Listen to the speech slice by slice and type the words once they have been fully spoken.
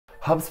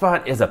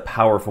HubSpot is a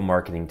powerful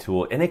marketing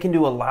tool and it can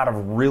do a lot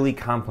of really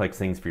complex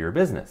things for your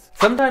business.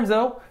 Sometimes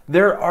though,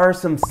 there are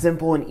some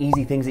simple and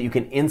easy things that you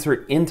can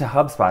insert into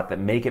HubSpot that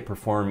make it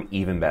perform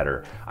even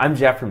better. I'm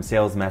Jeff from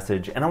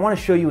Salesmsg and I want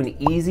to show you an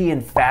easy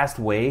and fast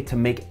way to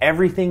make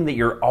everything that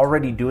you're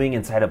already doing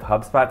inside of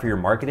HubSpot for your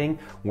marketing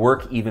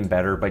work even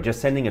better by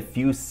just sending a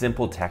few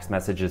simple text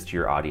messages to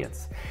your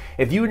audience.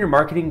 If you and your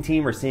marketing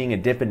team are seeing a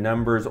dip in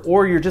numbers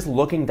or you're just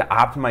looking to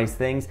optimize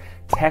things,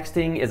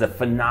 texting is a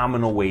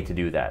phenomenal way to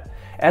do that.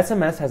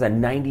 SMS has a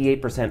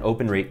 98%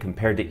 open rate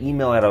compared to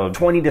email at a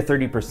 20 to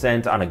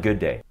 30% on a good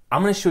day.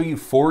 I'm going to show you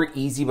 4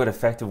 easy but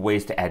effective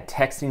ways to add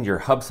texting to your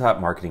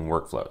HubSpot marketing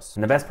workflows.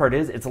 And the best part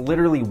is it's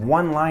literally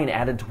one line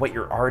added to what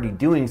you're already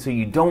doing, so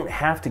you don't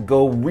have to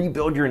go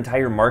rebuild your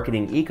entire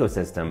marketing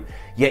ecosystem,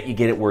 yet you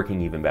get it working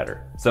even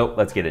better. So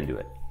let's get into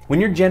it. When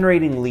you're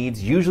generating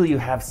leads, usually you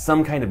have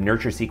some kind of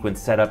nurture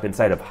sequence set up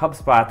inside of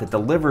HubSpot that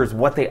delivers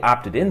what they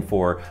opted in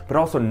for, but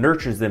also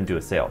nurtures them to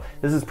a sale.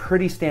 This is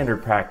pretty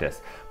standard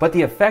practice, but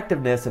the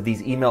effectiveness of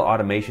these email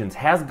automations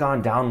has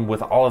gone down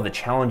with all of the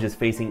challenges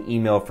facing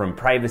email, from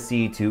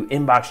privacy to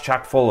inbox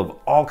chock full of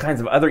all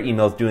kinds of other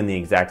emails doing the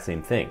exact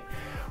same thing.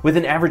 With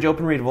an average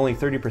open rate of only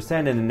 30%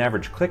 and an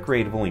average click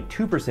rate of only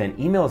 2%,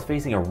 email is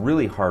facing a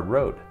really hard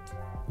road.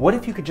 What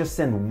if you could just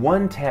send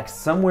one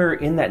text somewhere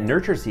in that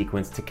nurture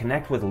sequence to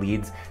connect with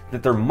leads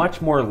that they're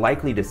much more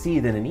likely to see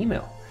than an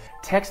email?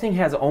 Texting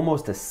has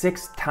almost a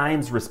 6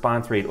 times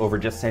response rate over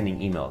just sending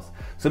emails.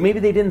 So maybe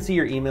they didn't see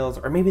your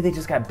emails, or maybe they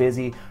just got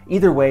busy.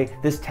 Either way,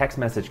 this text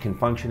message can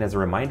function as a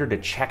reminder to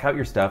check out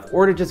your stuff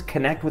or to just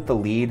connect with the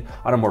lead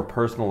on a more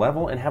personal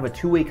level and have a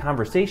two-way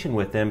conversation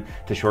with them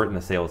to shorten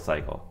the sales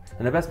cycle.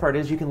 And the best part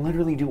is you can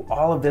literally do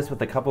all of this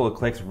with a couple of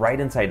clicks right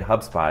inside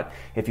HubSpot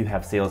if you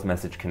have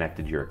Salesmsg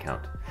connected to your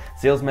account.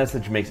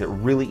 Salesmsg makes it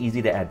really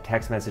easy to add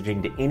text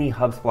messaging to any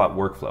HubSpot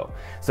workflow.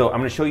 So I'm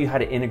going to show you how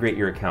to integrate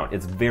your account.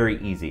 It's very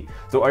easy.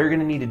 So all you're going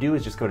to need to do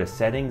is just go to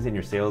settings in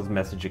your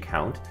Salesmsg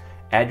account,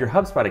 add your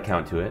HubSpot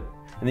account to it,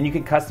 and then you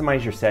can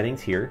customize your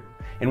settings here.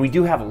 And we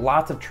do have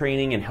lots of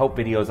training and help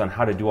videos on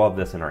how to do all of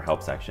this in our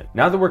help section.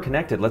 Now that we're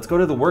connected, let's go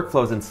to the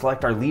workflows and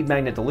select our lead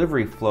magnet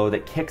delivery flow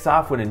that kicks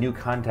off when a new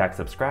contact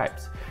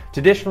subscribes.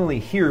 Traditionally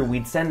here,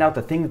 we'd send out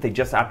the thing that they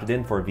just opted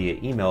in for via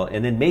email,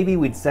 and then maybe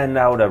we'd send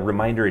out a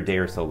reminder a day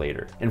or so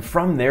later. And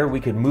from there,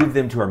 we could move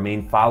them to our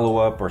main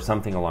follow-up or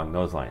something along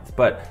those lines.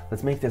 But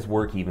let's make this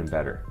work even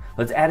better.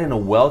 Let's add in a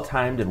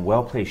well-timed and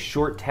well-placed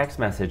short text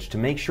message to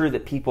make sure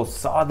that people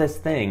saw this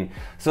thing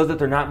so that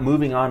they're not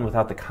moving on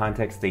without the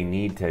context they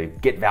need to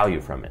get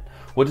value from it.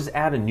 We'll just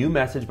add a new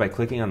message by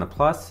clicking on the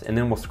plus, and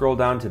then we'll scroll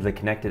down to the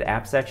connected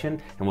app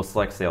section and we'll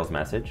select sales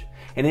message.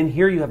 And in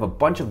here you have a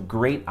bunch of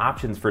great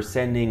options for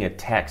sending a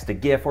text, a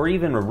GIF, or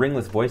even a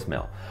ringless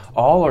voicemail.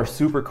 All are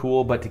super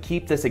cool, but to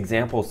keep this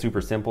example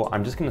super simple,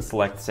 I'm just going to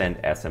select send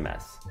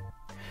SMS.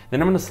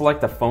 Then I'm going to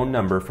select the phone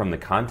number from the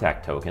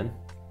contact token.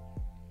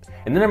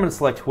 And then I'm going to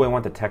select who I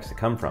want the text to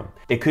come from.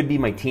 It could be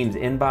my team's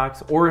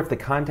inbox, or if the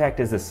contact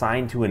is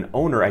assigned to an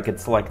owner, I could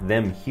select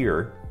them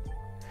here.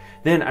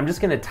 Then I'm just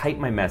going to type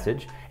my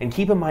message, and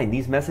keep in mind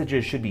these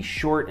messages should be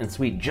short and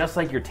sweet, just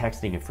like you're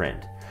texting a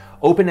friend.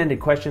 Open-ended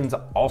questions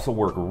also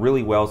work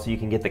really well so you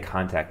can get the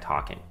contact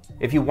talking.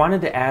 If you wanted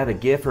to add a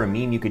GIF or a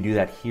meme, you could do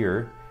that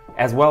here,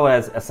 as well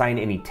as assign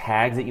any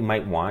tags that you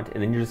might want,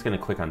 and then you're just going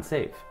to click on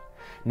save.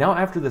 Now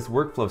after this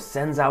workflow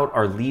sends out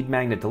our lead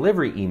magnet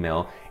delivery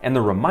email and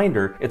the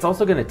reminder, it's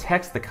also going to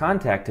text the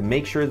contact to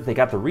make sure that they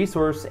got the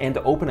resource and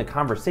to open a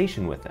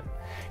conversation with them.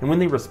 And when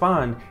they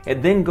respond,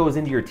 it then goes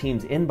into your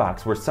team's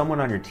inbox where someone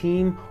on your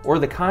team or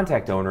the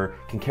contact owner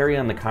can carry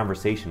on the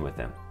conversation with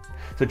them.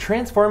 So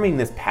transforming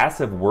this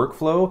passive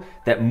workflow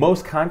that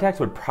most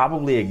contacts would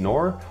probably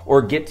ignore or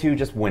get to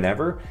just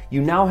whenever,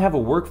 you now have a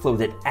workflow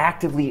that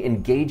actively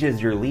engages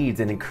your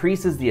leads and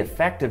increases the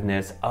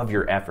effectiveness of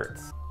your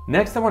efforts.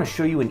 Next, I want to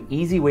show you an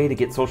easy way to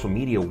get social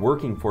media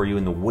working for you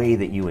in the way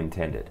that you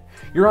intended.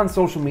 You're on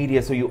social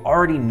media, so you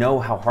already know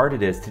how hard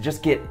it is to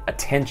just get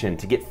attention,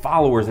 to get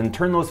followers, and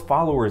turn those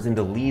followers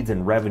into leads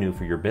and revenue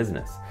for your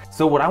business.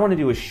 So what I want to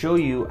do is show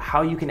you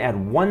how you can add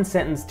one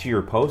sentence to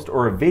your post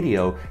or a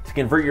video to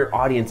convert your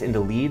audience into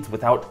leads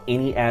without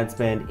any ad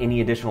spend,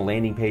 any additional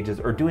landing pages,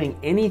 or doing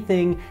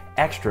anything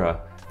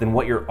extra than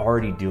what you're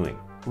already doing.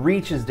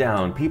 Reach is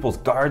down, people's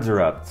guards are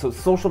up, so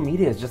social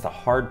media is just a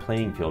hard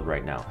playing field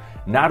right now.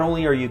 Not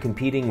only are you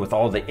competing with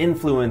all the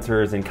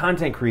influencers and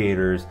content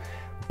creators,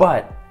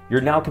 but you're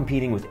now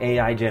competing with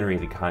AI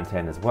generated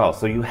content as well.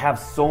 So you have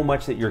so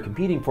much that you're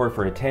competing for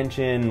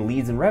attention,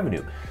 leads, and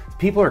revenue.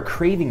 People are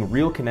craving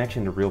real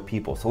connection to real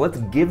people. So let's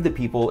give the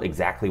people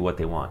exactly what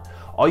they want.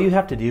 All you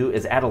have to do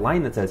is add a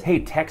line that says, hey,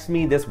 text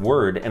me this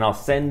word and I'll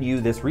send you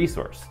this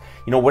resource.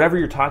 You know, whatever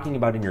you're talking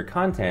about in your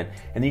content,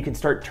 and then you can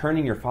start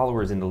turning your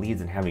followers into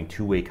leads and having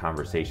two-way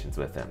conversations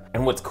with them.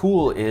 And what's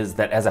cool is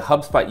that as a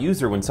HubSpot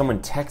user, when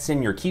someone texts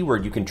in your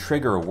keyword, you can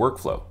trigger a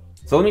workflow.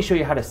 So let me show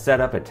you how to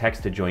set up a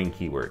text to join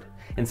keyword.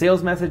 In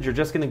Salesmsg, you're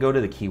just going to go to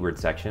the keyword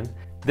section,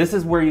 This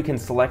is where you can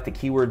select the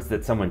keywords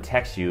that someone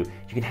texts you.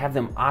 You can have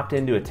them opt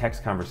into a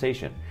text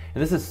conversation.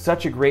 And this is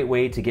such a great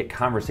way to get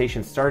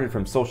conversations started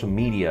from social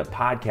media,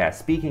 podcasts,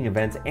 speaking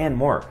events, and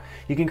more.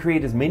 You can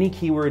create as many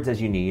keywords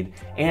as you need,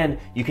 and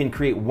you can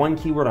create one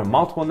keyword on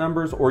multiple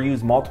numbers or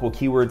use multiple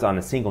keywords on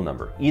a single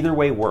number. Either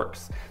way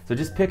works. So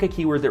just pick a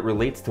keyword that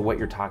relates to what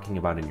you're talking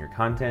about in your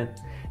content.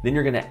 Then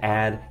you're gonna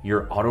add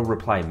your auto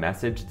reply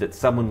message that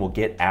someone will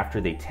get after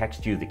they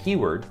text you the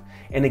keyword.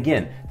 And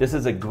again, this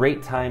is a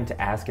great time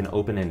to ask an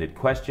open-ended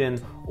question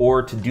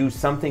or to do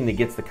something that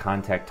gets the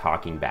contact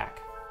talking back.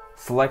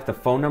 Select the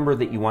phone number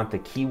that you want the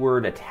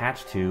keyword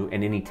attached to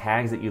and any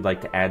tags that you'd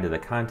like to add to the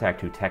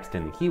contact who texted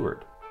in the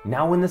keyword.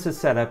 Now when this is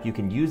set up, you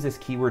can use this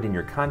keyword in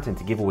your content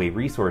to give away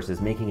resources,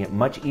 making it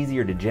much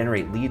easier to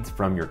generate leads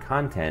from your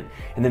content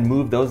and then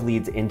move those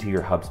leads into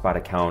your HubSpot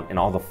account and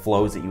all the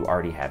flows that you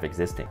already have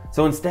existing.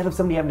 So instead of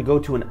somebody having to go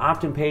to an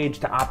opt-in page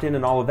to opt in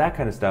and all of that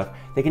kind of stuff,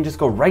 they can just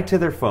go right to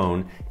their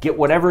phone, get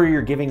whatever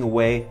you're giving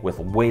away with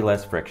way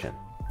less friction.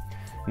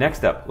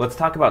 Next up, let's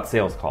talk about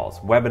sales calls,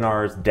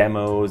 webinars,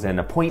 demos, and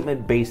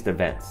appointment-based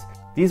events.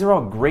 These are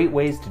all great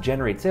ways to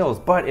generate sales,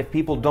 but if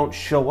people don't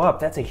show up,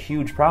 that's a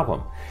huge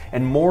problem.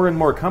 And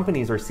more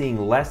companies are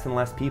seeing less and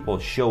less people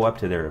show up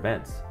to their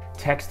events.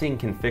 Texting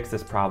can fix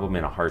this problem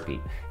in a heartbeat.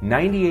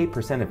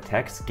 98% of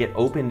texts get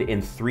opened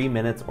in 3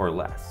 minutes or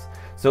less.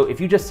 So if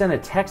you just send a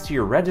text to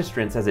your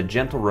registrants as a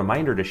gentle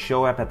reminder to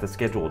show up at the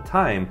scheduled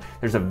time,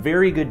 there's a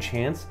very good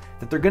chance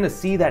that they're gonna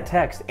see that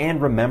text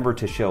and remember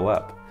to show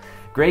up.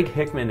 Greg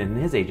Hickman and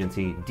his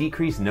agency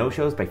decreased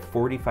no-shows by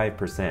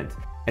 45%.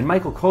 And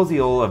Michael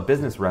Koziol of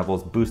Business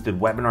Rebels boosted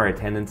webinar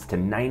attendance to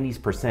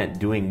 90%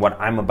 doing what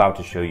I'm about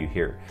to show you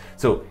here.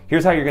 So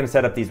here's how you're gonna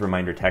set up these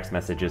reminder text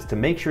messages to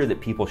make sure that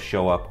people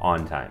show up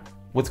on time.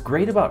 What's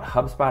great about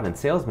HubSpot and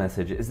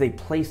Salesmsg is they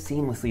play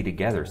seamlessly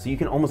together, so you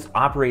can almost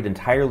operate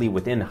entirely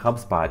within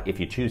HubSpot if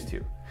you choose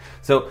to.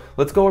 So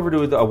let's go over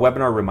to a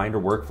webinar reminder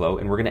workflow,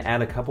 and we're gonna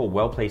add a couple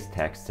well-placed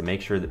texts to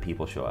make sure that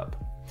people show up.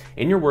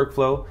 In your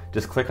workflow,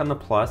 just click on the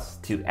plus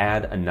to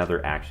add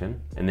another action.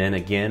 And then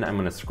again, I'm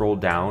gonna scroll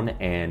down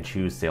and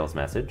choose Sales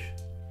Message.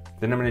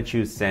 Then I'm gonna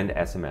choose Send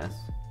SMS.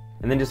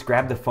 And then just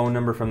grab the phone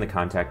number from the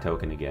contact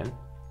token again.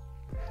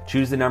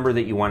 Choose the number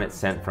that you want it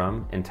sent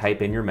from and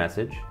type in your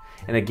message.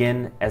 And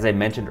again, as I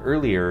mentioned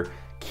earlier,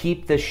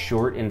 keep this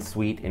short and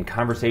sweet and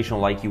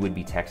conversational like you would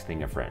be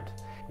texting a friend.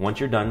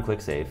 Once you're done,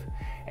 click Save.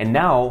 And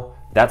now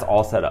that's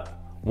all set up.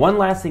 One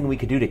last thing we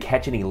could do to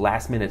catch any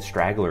last minute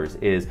stragglers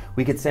is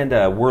we could send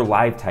a "we're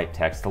live" type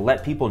text to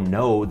let people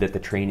know that the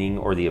training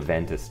or the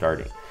event is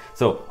starting.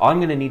 So all I'm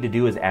gonna need to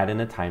do is add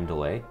in a time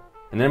delay,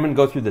 and then I'm gonna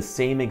go through the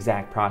same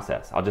exact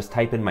process. I'll just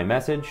type in my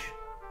message,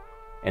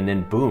 and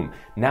then boom.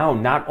 Now,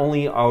 not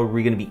only are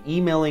we gonna be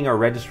emailing our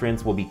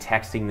registrants, we'll be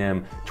texting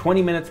them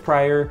 20 minutes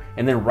prior,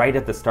 and then right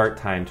at the start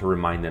time to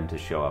remind them to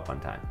show up on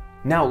time.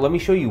 Now, let me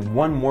show you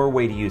one more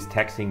way to use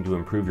texting to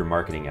improve your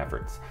marketing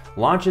efforts.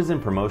 Launches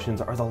and promotions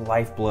are the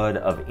lifeblood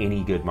of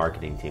any good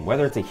marketing team,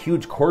 whether it's a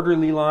huge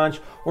quarterly launch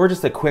or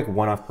just a quick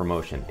one-off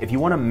promotion. If you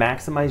want to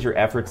maximize your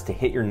efforts to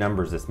hit your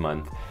numbers this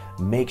month,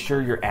 make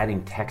sure you're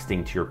adding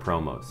texting to your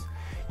promos.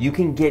 You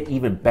can get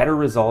even better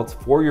results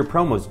for your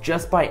promos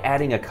just by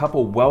adding a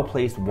couple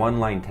well-placed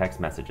one-line text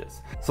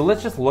messages. So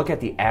let's just look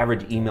at the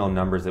average email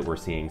numbers that we're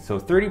seeing. So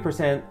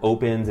 30%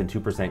 opens and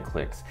 2%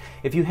 clicks.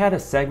 If you had a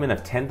segment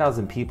of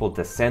 10,000 people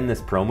to send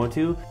this promo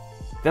to,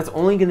 that's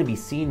only gonna be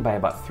seen by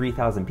about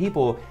 3,000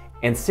 people,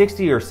 and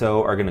 60 or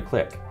so are gonna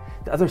click.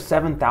 The other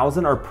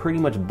 7,000 are pretty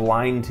much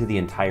blind to the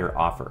entire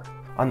offer.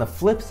 On the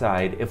flip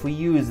side, if we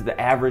use the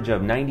average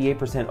of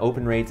 98%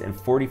 open rates and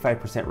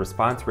 45%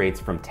 response rates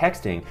from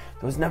texting,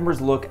 those numbers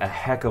look a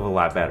heck of a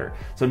lot better.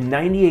 So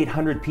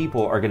 9,800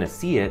 people are gonna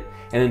see it,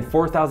 and then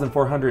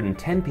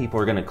 4,410 people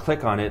are gonna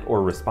click on it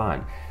or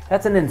respond.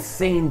 That's an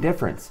insane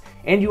difference.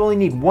 And you only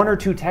need 1 or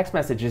 2 text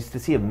messages to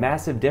see a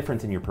massive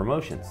difference in your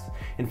promotions.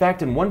 In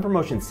fact, in one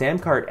promotion,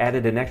 Samcart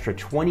added an extra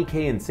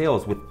 20K in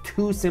sales with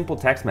 2 simple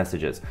text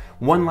messages,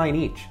 1 line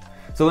each.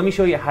 So let me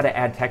show you how to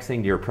add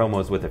texting to your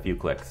promos with a few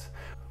clicks.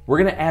 We're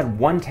gonna add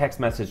 1 text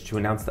message to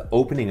announce the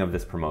opening of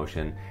this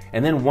promotion,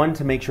 and then 1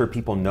 to make sure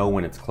people know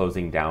when it's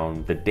closing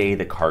down the day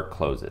the cart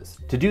closes.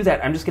 To do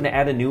that, I'm just gonna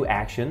add a new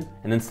action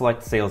and then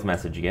select Sales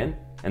Message again,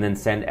 and then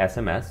Send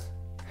SMS.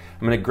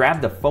 I'm gonna grab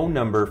the phone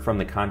number from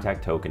the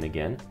contact token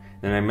again,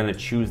 then I'm gonna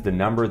choose the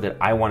number that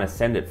I wanna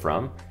send it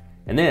from,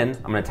 and then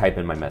I'm gonna type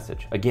in my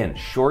message. Again,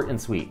 short and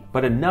sweet,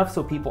 but enough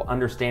so people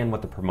understand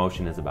what the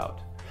promotion is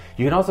about.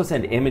 You can also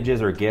send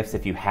images or GIFs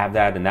if you have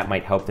that, and that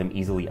might help them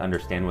easily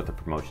understand what the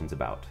promotion's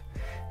about.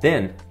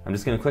 Then I'm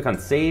just gonna click on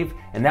Save,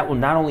 and that will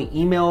not only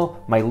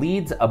email my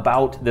leads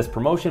about this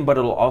promotion, but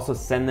it'll also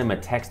send them a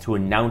text to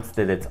announce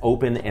that it's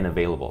open and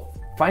available.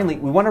 Finally,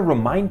 we wanna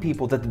remind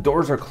people that the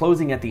doors are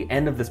closing at the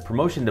end of this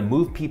promotion to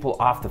move people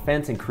off the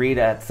fence and create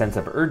that sense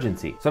of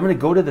urgency. So I'm gonna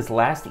go to this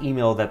last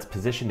email that's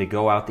positioned to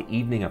go out the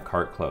evening of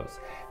cart close.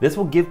 This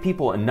will give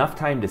people enough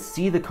time to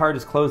see the cart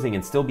is closing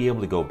and still be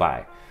able to go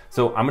buy.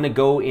 So I'm gonna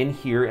go in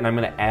here and I'm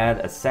gonna add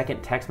a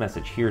second text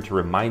message here to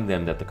remind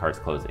them that the cart's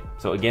closing.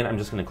 So again, I'm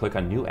just gonna click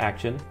on New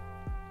Action,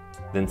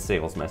 then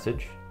sales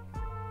message.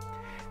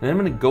 And then I'm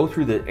going to go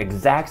through the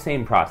exact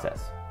same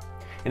process.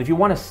 And if you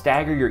want to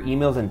stagger your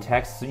emails and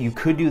texts, you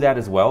could do that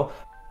as well,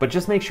 but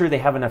just make sure they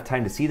have enough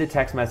time to see the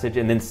text message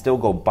and then still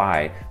go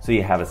buy so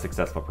you have a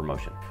successful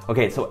promotion.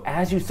 Okay, so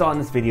as you saw in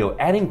this video,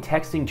 adding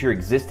texting to your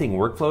existing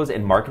workflows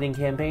and marketing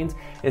campaigns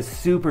is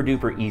super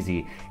duper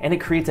easy, and it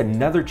creates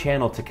another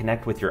channel to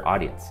connect with your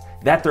audience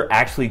that they're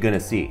actually gonna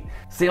see.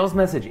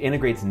 Salesmsg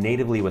integrates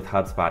natively with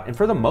HubSpot, and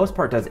for the most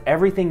part does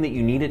everything that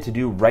you need it to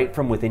do right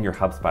from within your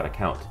HubSpot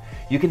account.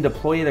 You can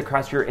deploy it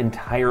across your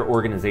entire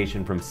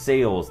organization, from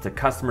sales to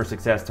customer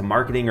success to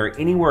marketing or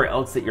anywhere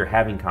else that you're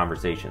having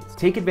conversations.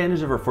 Take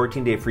advantage of our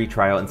 14-day free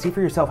trial and see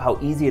for yourself how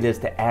easy it is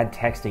to add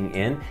texting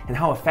in and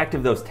how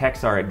effective those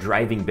texts are at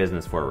driving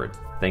business forward.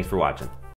 Thanks for watching.